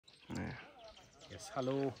Yes,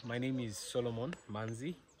 hello, my name is Solomon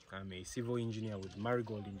Manzi. I'm a civil engineer with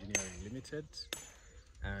Marigold Engineering Limited,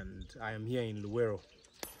 and I am here in Luwero.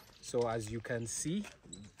 So as you can see,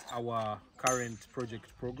 our current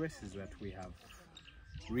project progress is that we have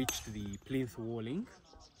reached the plinth walling,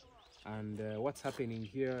 and what's happening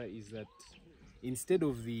here is that instead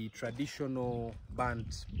of the traditional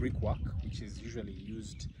burnt brickwork, which is usually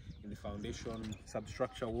used in the foundation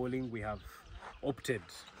substructure walling, we have opted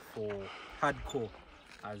for hardcore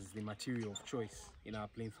as the material of choice in our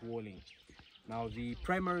plinth walling. Now, the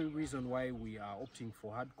primary reason why we are opting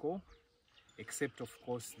for hardcore, except of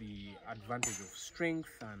course the advantage of strength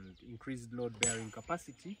and increased load bearing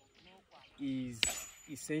capacity, is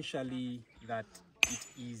essentially that it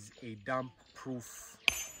is a damp proof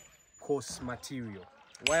coarse material.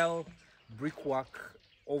 While brickwork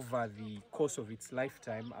over the course of its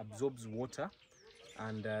lifetime absorbs water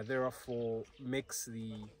and therefore makes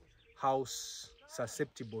the house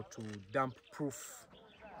susceptible to damp proof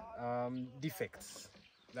defects.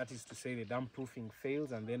 That is to say, the damp proofing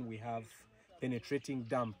fails and then we have penetrating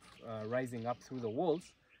damp rising up through the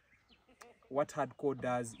walls. What hardcore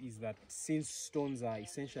does is that since stones are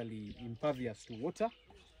essentially impervious to water,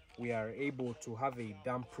 we are able to have a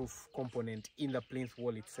damp proof component in the plinth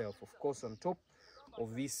wall itself. Of course, on top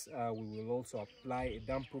of this, we will also apply a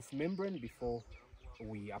damp proof membrane before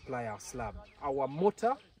we apply our slab. Our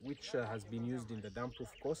mortar, which has been used in the damp proof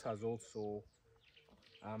course, has also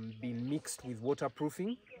been mixed with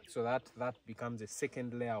waterproofing, so that becomes a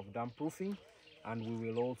second layer of damp proofing. And we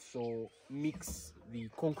will also mix the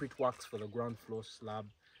concrete works for the ground floor slab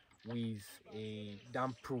with a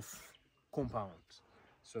damp proof compound,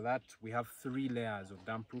 so that we have 3 layers of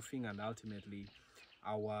damp proofing, and ultimately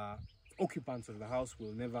our occupants of the house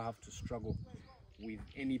will never have to struggle with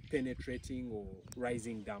any penetrating or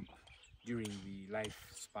rising damp during the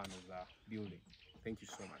lifespan of the building. Thank you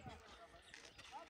so much.